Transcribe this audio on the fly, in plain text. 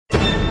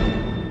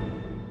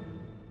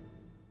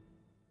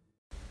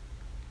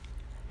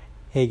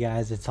Hey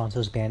guys, it's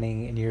Santos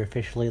Banning, and you're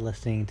officially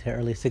listening to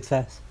Early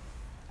Success.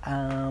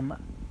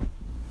 Um,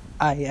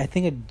 I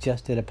think I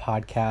just did a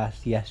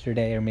podcast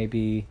yesterday, or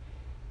maybe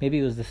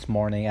it was this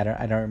morning. I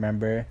don't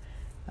remember.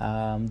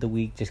 The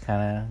week just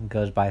kind of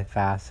goes by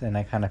fast, and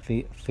I kind of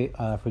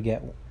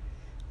forget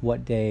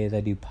what days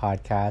I do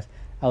podcasts.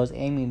 I was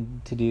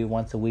aiming to do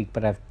once a week,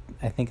 but I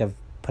think I've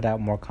put out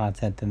more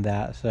content than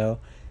that, so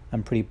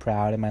I'm pretty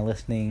proud. And my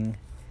listening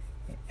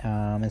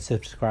and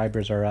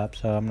subscribers are up,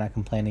 so I'm not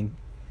complaining.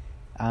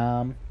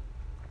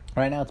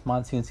 Right now it's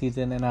monsoon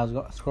season, and I was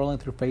scrolling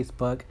through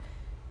Facebook,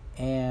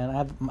 and I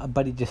have my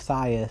buddy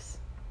Josias,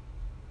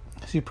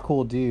 super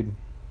cool dude.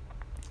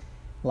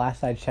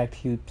 Last I checked,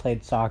 he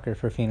played soccer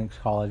for Phoenix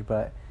College,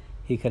 but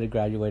he could have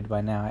graduated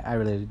by now. I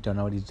really don't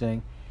know what he's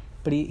doing,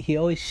 but he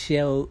always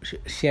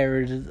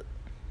shares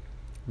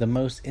the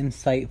most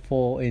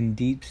insightful and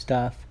deep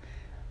stuff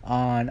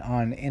on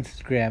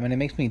Instagram, and it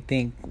makes me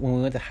think when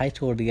we went to high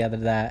school together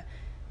that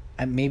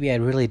maybe I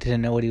really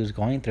didn't know what he was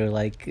going through.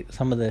 Like,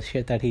 some of the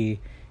shit that he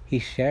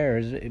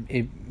shares,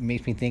 it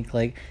makes me think,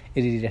 like,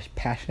 is he just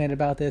passionate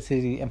about this?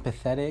 Is he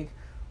empathetic?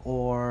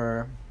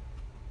 Or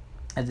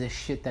is this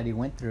shit that he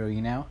went through,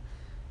 you know?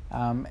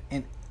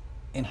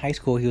 In high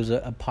school, he was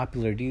a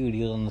popular dude.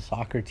 He was on the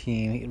soccer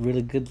team,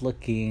 really good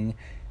looking,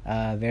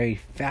 very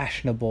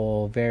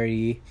fashionable,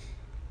 very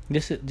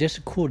just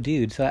a cool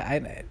dude. So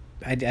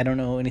I don't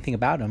know anything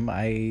about him.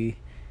 I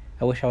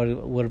wish I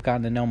would have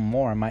gotten to know him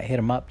more. I might hit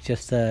him up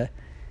just to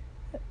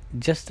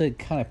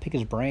kind of pick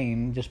his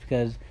brain, just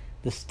because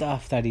the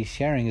stuff that he's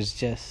sharing is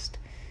just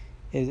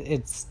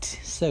it's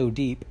so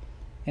deep,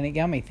 and it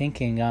got me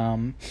thinking.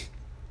 A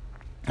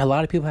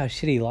lot of people have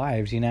shitty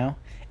lives, you know,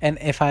 and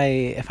if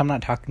I'm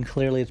not talking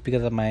clearly, it's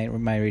because of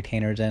my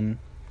retainers in.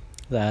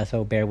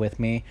 So bear with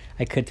me.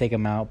 I could take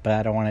them out, but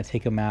I don't want to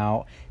take them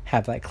out,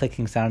 have that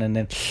clicking sound and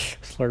then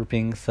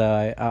slurping.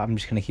 So I'm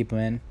just gonna keep them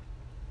in.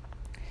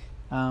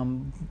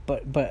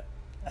 But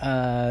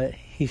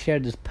he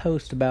shared this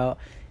post about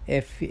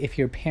if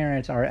your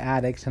parents are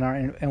addicts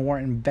and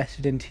weren't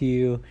invested into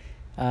you.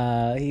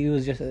 It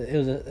was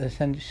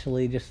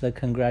essentially just a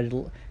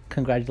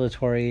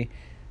congratulatory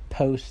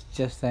post,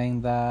 just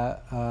saying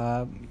that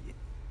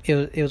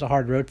it was a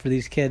hard road for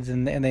these kids,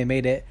 and they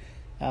made it,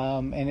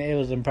 and it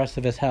was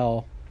impressive as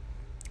hell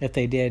if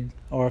they did,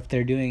 or if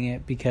they're doing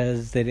it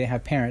because they didn't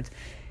have parents.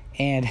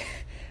 And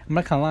I'm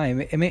not gonna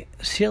lie,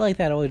 shit like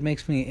that always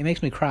makes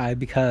me cry,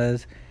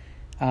 because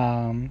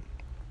I'm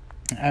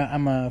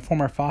a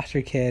former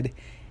foster kid,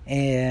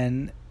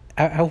 and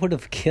I would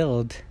have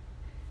killed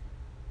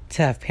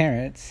to have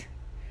parents.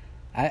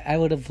 I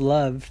would have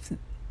loved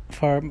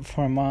for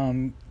a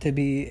mom to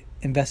be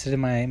invested in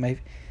my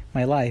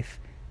life.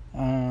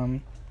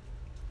 The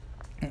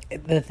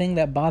thing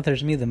that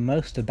bothers me the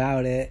most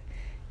about it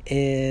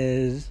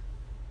is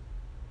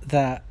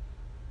that,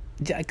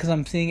 because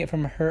I'm seeing it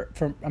I'm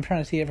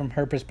trying to see it from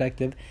her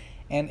perspective,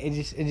 and it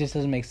just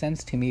doesn't make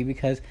sense to me,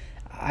 because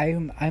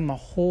I'm a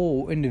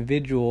whole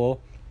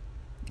individual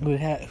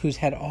who's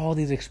had all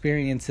these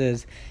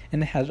experiences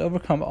and has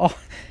overcome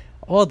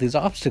all these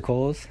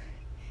obstacles,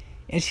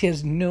 and she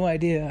has no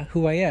idea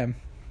who I am.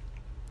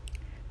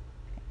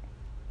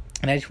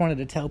 And I just wanted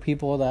to tell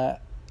people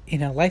that, you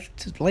know, life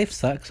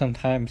sucks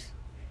sometimes,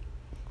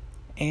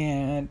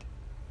 and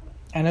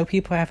I know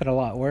people have it a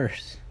lot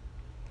worse.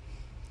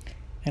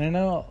 And I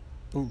know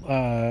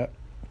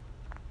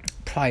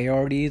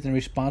priorities and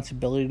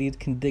responsibilities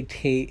can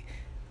dictate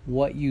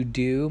what you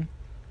do,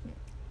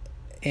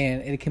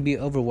 and it can be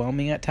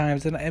overwhelming at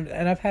times. And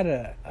I've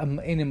had an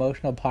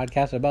emotional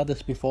podcast about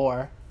this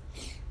before.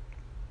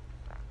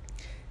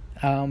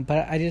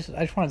 But I just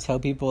want to tell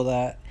people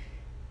that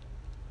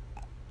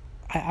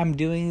I'm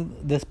doing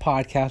this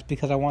podcast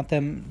because I want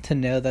them to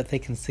know that they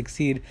can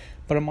succeed,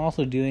 but I'm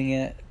also doing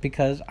it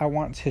because I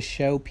want to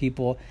show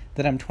people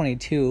that I'm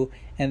 22,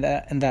 and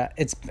that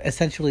it's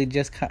essentially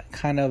just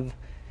kind of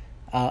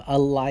a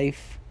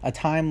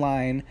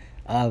timeline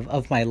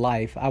of my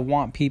life. I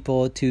want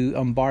people to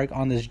embark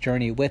on this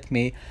journey with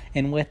me,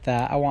 and with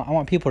that, I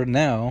want people to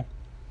know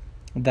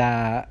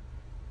that,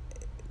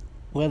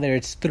 whether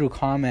it's through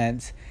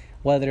comments,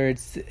 whether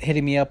it's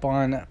hitting me up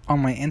on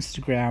my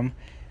Instagram,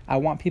 I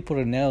want people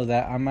to know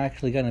that I'm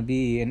actually going to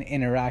be an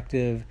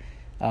interactive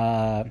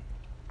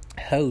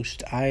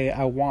host.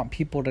 I want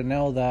people to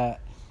know that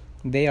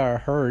they are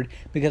heard,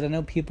 because I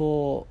know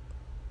people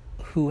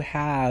who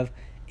have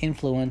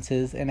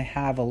influences and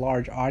have a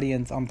large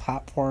audience on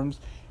platforms,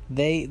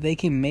 they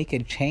can make a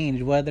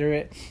change. Whether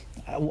it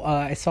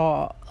I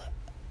saw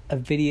a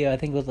video, I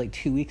think it was like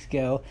 2 weeks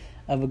ago,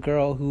 of a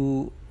girl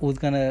who was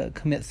going to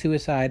commit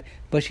suicide,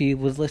 but she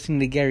was listening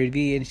to Gary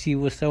Vee, and she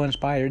was so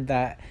inspired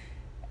that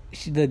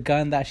the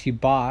gun that she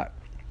bought,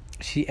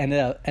 she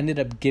ended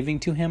up giving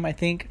to him, I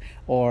think,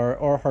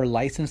 or her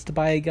license to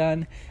buy a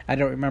gun. I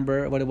don't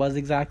remember what it was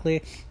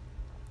exactly,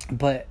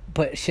 but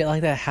shit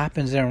like that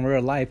happens in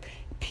real life.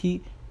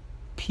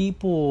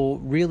 People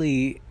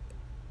really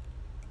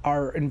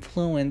are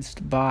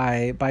influenced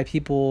by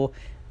people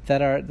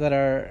that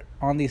are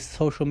on these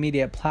social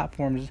media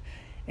platforms,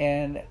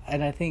 and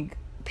I think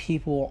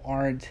people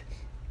aren't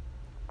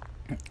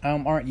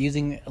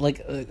using,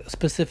 like,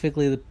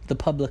 specifically the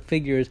public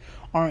figures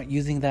aren't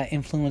using that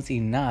influence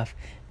enough.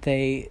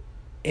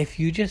 If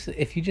you just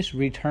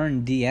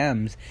return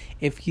DMs,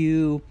 if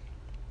you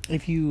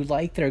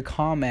like their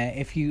comment,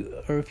 if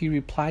you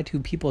reply to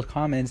people's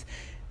comments,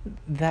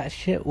 that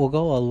shit will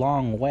go a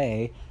long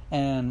way.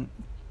 And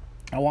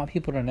I want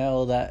people to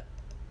know that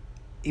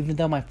even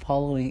though my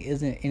following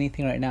isn't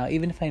anything right now,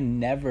 even if I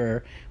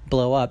never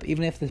blow up,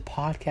 even if this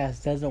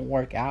podcast doesn't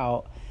work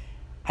out,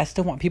 I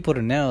still want people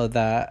to know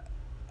that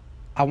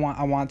I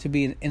want to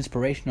be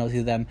inspirational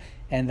to them,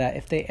 and that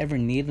if they ever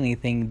need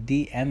anything,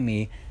 DM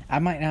me. I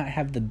might not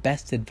have the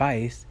best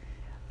advice,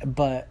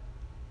 but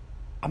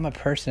I'm a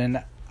person.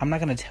 I'm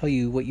not going to tell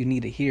you what you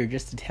need to hear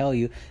just to tell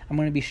you. I'm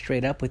going to be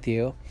straight up with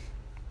you.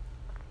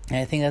 And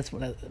I think that's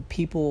what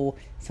people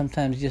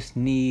sometimes just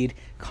need: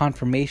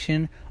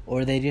 confirmation,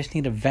 or they just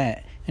need a vent.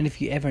 And if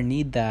you ever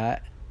need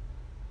that,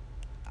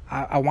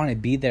 I want to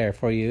be there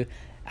for you.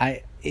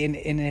 And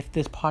if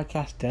this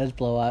podcast does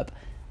blow up,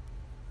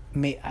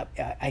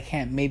 I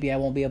can't. Maybe I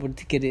won't be able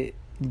to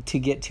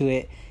get to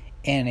it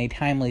in a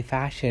timely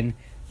fashion,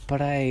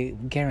 but I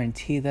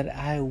guarantee that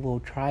I will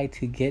try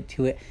to get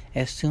to it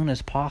as soon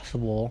as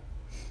possible,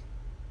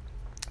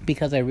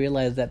 because I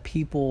realize that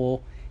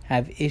people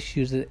have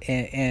issues,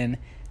 and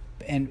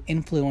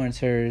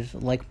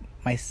influencers like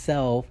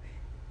myself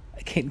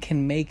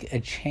can make a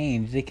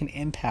change. They can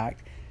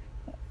impact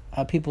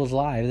people's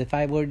lives. If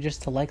I were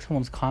just to like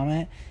someone's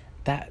comment,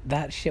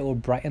 that shit will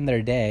brighten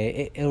their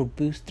day. It'll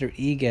boost their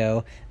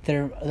ego.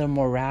 Their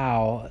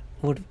morale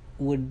would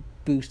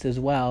boost as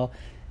well.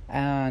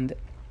 And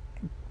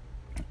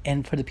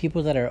for the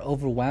people that are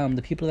overwhelmed,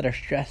 the people that are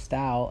stressed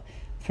out,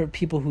 for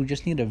people who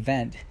just need a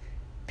vent,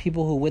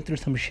 people who went through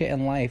some shit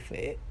in life,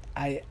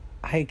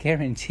 I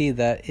guarantee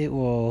that it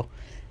will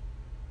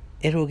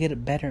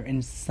get better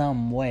in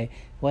some way.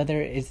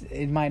 Whether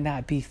it might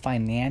not be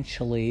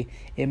financially,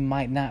 it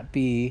might not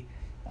be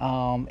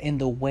in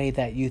the way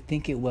that you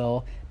think it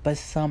will, but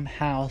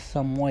somehow,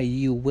 some way,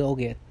 you will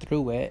get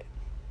through it.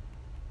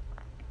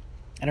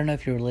 I don't know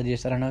if you're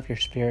religious. I don't know if you're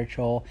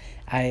spiritual.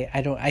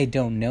 I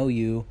don't know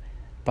you,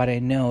 but I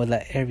know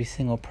that every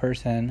single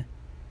person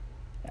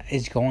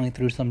is going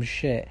through some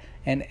shit,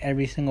 and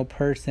every single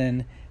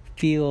person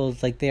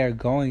feels like they are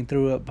going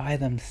through it by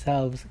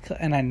themselves.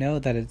 And I know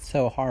that it's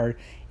so hard.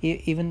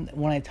 Even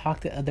when I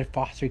talk to other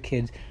foster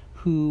kids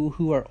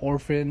who are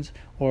orphans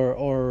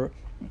or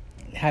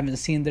haven't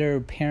seen their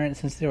parents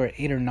since they were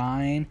 8 or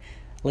 9,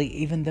 like,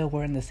 even though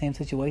we're in the same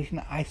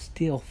situation, I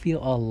still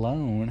feel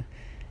alone.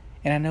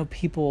 And I know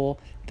people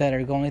that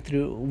are going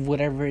through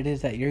whatever it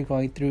is that you're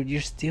going through, you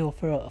still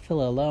feel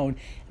alone,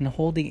 and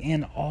holding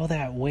in all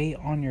that weight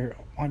on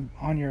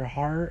your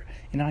heart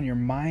and on your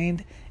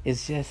mind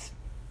is just,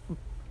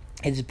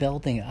 it's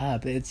building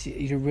up.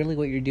 You're really,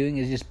 what you're doing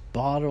is just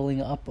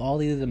bottling up all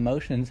these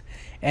emotions,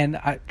 and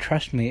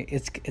trust me,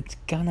 it's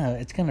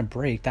gonna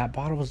break. That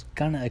bottle is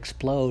gonna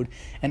explode,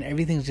 and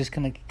everything's just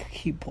gonna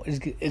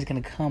is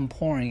gonna come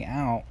pouring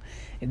out.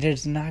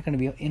 There's not gonna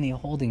be any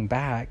holding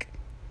back.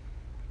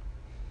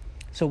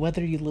 So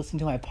whether you listen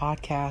to my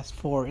podcast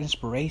for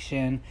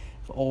inspiration,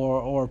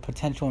 or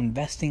potential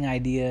investing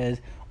ideas,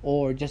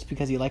 or just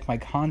because you like my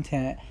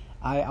content,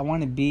 I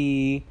want to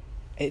be.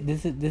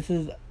 This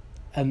is.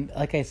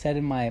 Like I said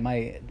in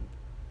my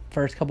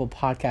first couple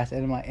podcasts,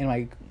 and in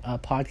my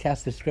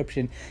podcast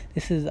description,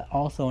 this is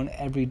also an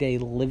everyday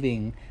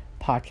living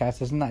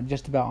podcast. It's not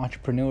just about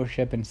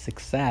entrepreneurship and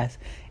success.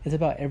 It's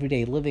about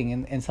everyday living,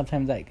 and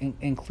sometimes that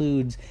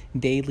includes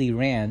daily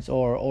rants,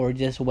 or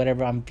just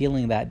whatever I'm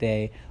feeling that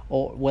day,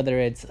 or whether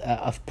it's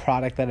a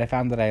product that I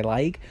found that I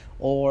like,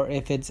 or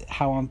if it's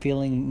how I'm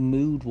feeling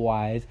mood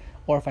wise,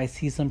 or if I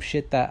see some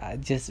shit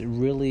that just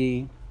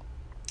really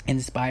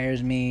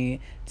inspires me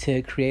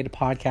to create a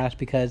podcast,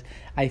 because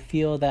I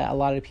feel that a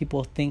lot of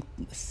people think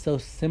so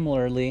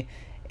similarly,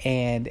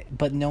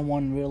 but no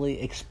one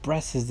really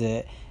expresses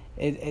it.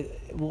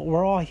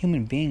 We're all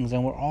human beings,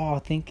 and we're all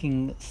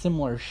thinking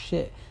similar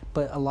shit,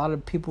 but a lot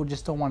of people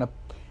just don't want to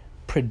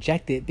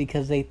project it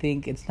because they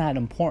think it's not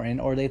important,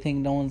 or they think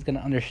no one's going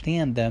to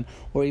understand them,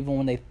 or even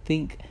when they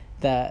think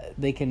that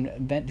they can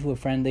vent to a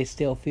friend, they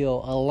still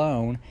feel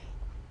alone.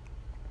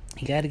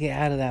 You got to get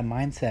out of that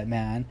mindset,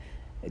 man,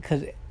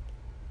 because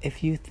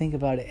if you think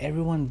about it,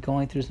 everyone's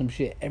going through some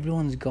shit.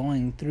 Everyone's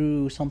going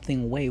through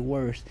something way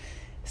worse.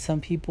 Some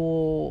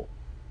people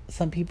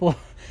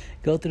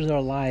go through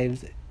their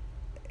lives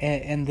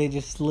and they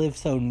just live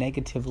so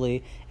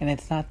negatively, and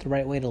it's not the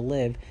right way to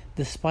live.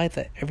 Despite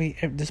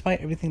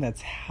everything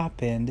that's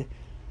happened,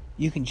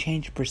 you can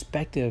change your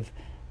perspective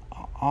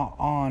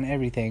on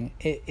everything.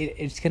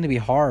 It's going to be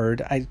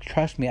hard.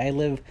 Trust me. I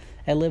lived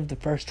the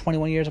first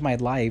 21 years of my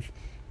life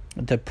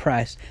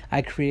depressed.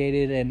 I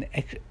created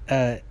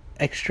an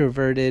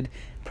extroverted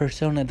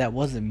persona that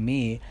wasn't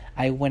me.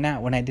 I went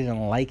out when I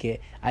didn't like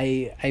it.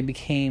 I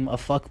became a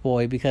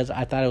fuckboy because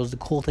I thought it was the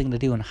cool thing to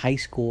do in high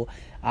school.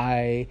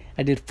 I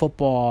did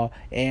football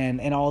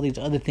and all these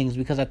other things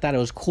because I thought it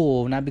was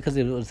cool, not because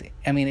it was,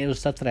 it was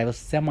stuff that I was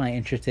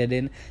semi-interested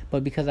in,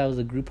 but because I was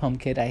a group home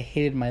kid, I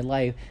hated my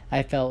life.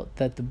 I felt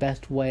that the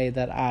best way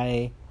that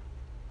I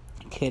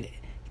could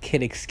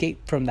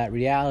escape from that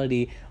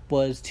reality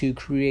was to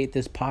create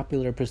this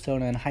popular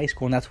persona in high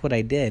school, and that's what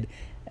I did.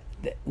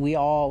 We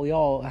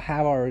all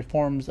have our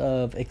forms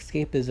of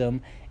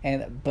escapism,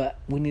 but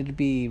we need to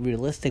be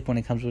realistic when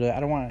it comes to it. I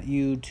don't want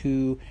you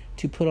to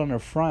put on a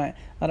front.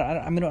 I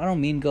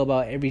don't mean go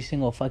about every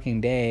single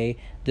fucking day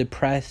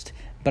depressed,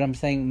 but I'm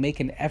saying make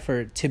an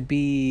effort to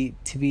be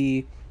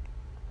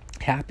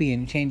happy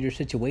and change your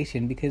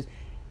situation, because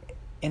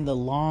in the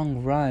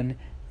long run,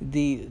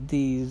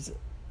 these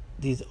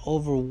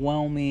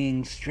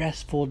overwhelming,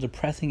 stressful,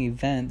 depressing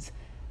events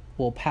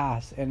will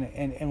pass,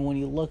 and when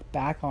you look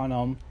back on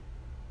them,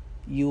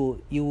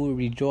 you will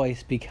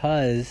rejoice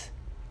because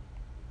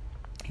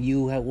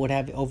you would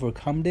have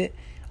overcome it,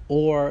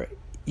 or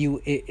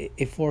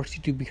it forced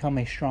you to become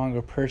a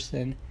stronger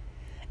person.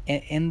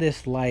 And in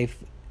this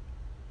life,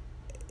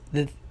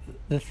 the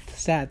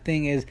sad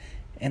thing is,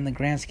 in the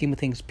grand scheme of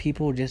things,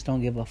 people just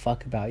don't give a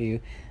fuck about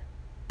you.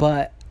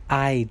 But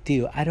I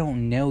do. I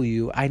don't know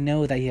you. I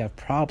know that you have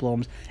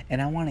problems,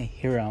 and I want to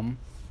hear them.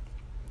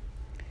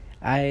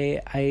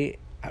 I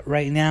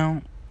right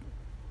now,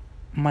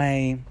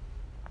 my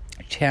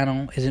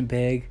channel isn't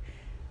big.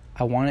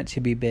 I want it to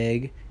be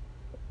big,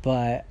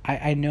 but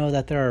I know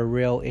that there are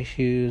real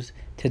issues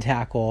to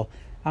tackle.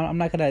 I'm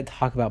not going to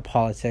talk about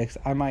politics.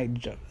 I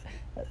might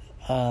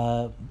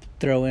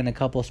throw in a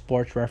couple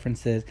sports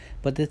references,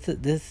 but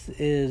this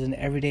is an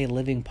everyday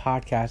living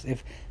podcast.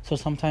 So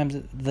sometimes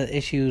the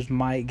issues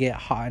might get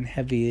hot and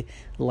heavy,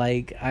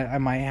 like I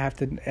might have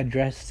to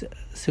address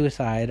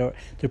suicide or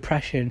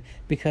depression,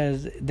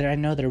 because I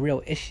know they're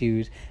real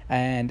issues,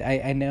 and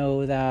I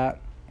know that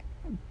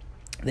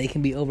they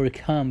can be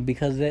overcome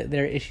because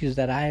they're issues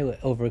that I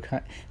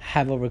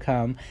have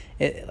overcome.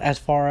 As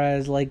far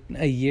as like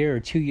a year or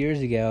 2 years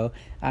ago,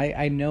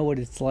 I know what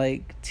it's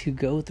like to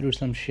go through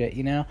some shit,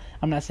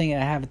 I'm not saying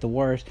I have it the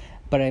worst,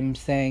 but I'm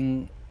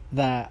saying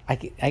that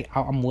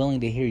I'm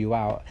willing to hear you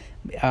out.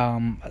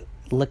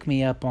 Look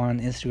me up on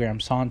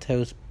Instagram,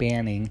 Santos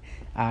Banning.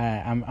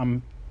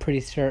 I'm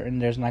pretty certain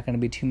there's not going to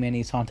be too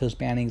many Santos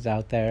Bannings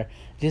out there.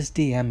 Just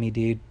DM me,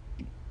 dude,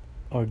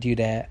 or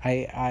dudette.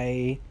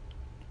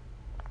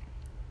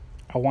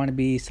 I want to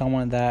be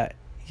someone that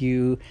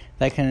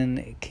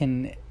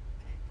can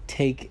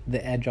take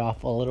the edge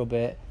off a little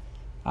bit.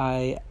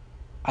 I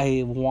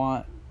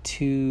want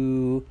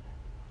to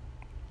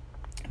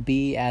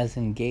be as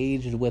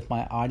engaged with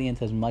my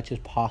audience as much as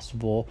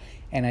possible,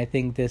 and I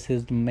think this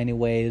is in many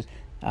ways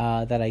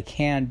that I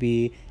can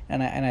be,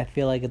 and I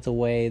feel like it's a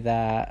way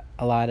that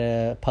a lot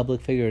of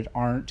public figures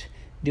aren't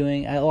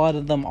doing. A lot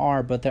of them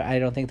are, but I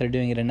don't think they're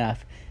doing it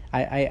enough.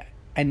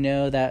 I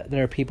know that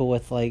there are people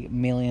with like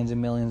millions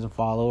and millions of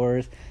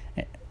followers,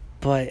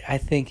 but I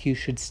think they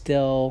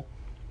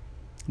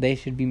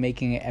should be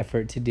making an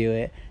effort to do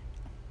it.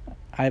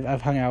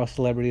 I've hung out with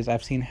celebrities.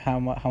 I've seen how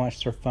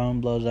much their phone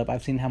blows up.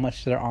 I've seen how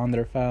much they're on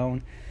their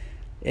phone.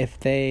 If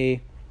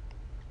they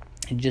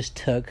just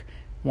took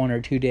 1 or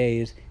 2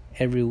 days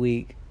every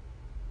week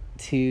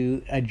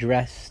to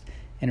address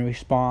and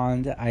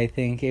respond, I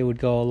think it would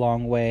go a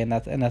long way, and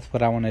that's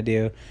what I want to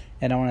do.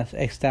 And I want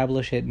to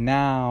establish it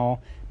now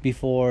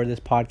before this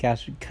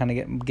podcast kind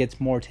of gets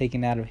more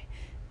taken out of.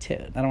 I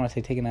don't want to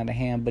say taken out of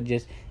hand, but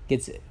just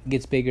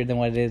gets bigger than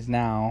what it is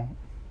now,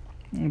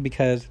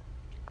 because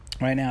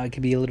right now it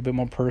could be a little bit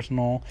more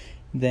personal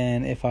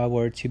than if I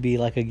were to be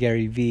like a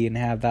Gary Vee and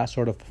have that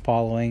sort of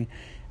following.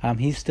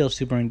 He's still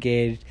super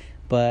engaged,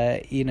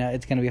 but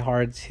it's gonna be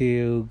hard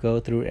to go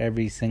through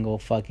every single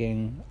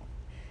fucking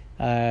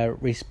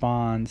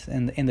response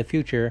in the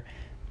future.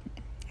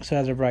 So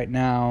as of right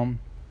now,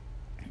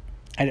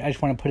 I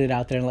just want to put it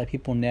out there and let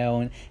people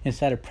know, and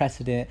set a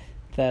precedent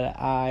that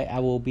I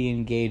will be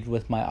engaged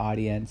with my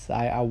audience.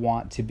 I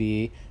want to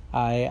be.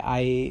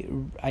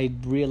 I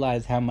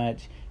realize how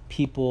much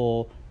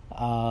people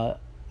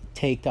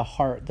take to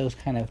heart those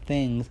kind of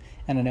things,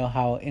 and I know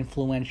how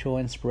influential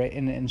and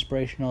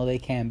inspirational they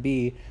can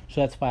be. So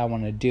that's why I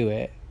want to do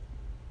it.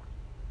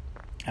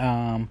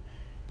 It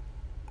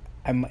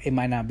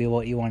might not be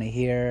what you want to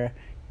hear,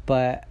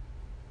 but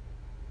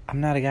I'm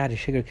not a guy to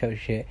sugarcoat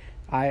shit.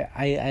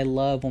 I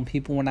love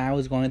when I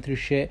was going through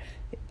shit,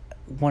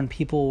 when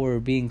people were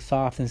being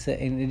soft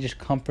and just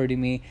comforting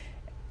me.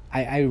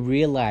 I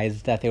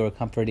realized that they were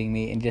comforting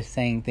me and just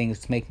saying things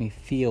to make me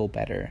feel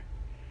better.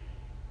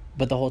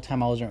 But the whole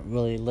time I wasn't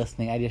really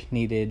listening. I just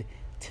needed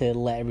to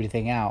let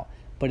everything out.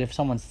 But if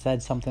someone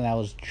said something that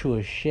was true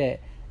as shit,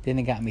 then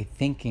it got me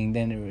thinking.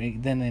 Then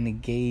it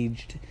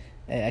engaged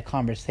a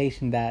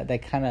conversation that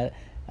kind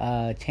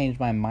of changed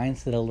my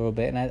mindset a little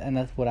bit. And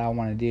that's what I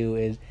want to do,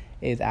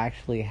 is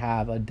actually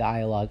have a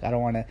dialogue. I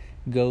don't want to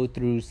go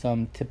through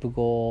some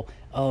typical,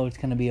 oh, it's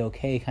going to be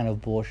okay kind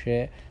of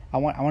bullshit. I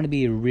want to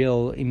be a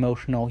real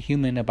emotional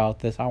human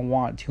about this. I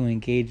want to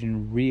engage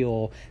in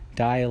real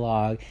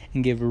dialogue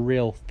and give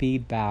real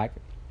feedback.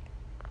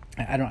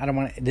 I don't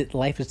want.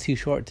 Life is too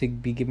short to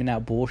be giving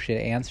out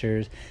bullshit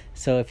answers.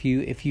 So if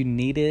you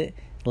need it,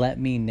 let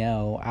me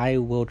know. I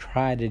will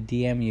try to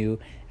DM you.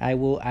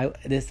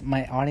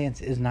 My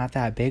audience is not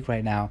that big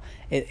right now.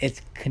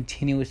 It's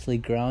continuously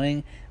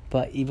growing.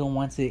 But even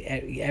once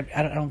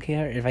I don't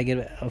care if I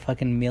get a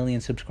fucking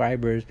million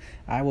subscribers.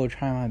 I will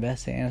try my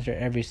best to answer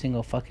every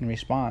single fucking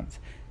response.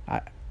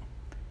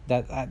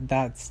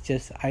 That's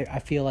just I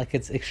feel like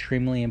it's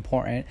extremely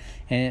important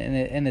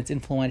and it's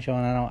influential,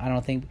 and I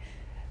don't think,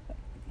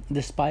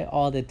 despite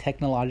all the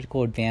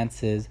technological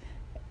advances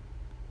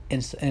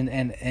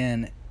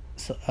and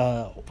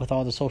with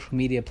all the social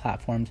media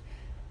platforms,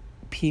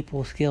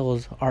 people's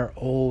skills are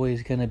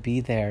always going to be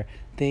there.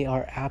 They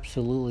are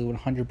absolutely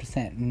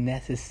 100%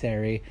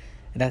 necessary.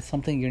 That's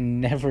something you're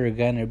never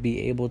going to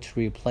be able to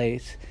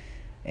replace.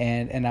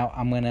 And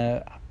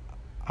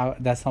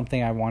that's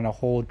something I want to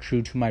hold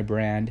true to my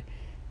brand.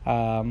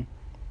 I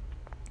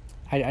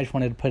just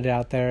wanted to put it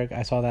out there.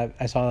 I saw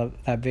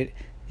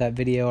that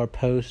video or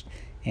post,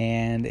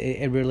 and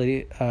it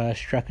really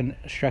struck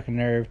a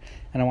nerve.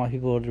 And I want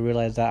people to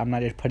realize that I'm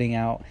not just putting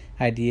out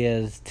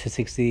ideas to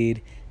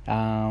succeed.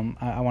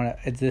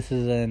 This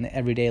is an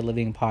everyday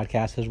living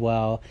podcast as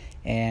well,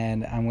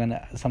 and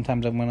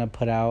sometimes I'm gonna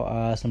put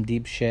out some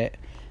deep shit.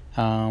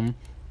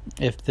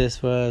 If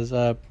this was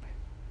in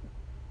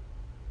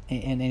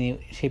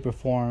any shape or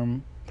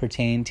form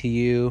pertain to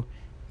you,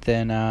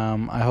 then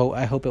I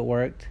hope it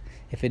worked.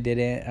 If it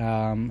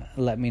didn't,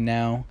 let me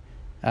know.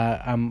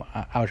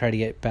 I'll try to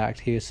get back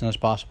to you as soon as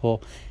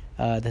possible.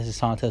 This is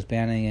Santos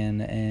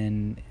Banning,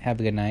 and have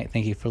a good night.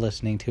 Thank you for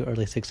listening to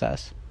Early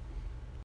Success.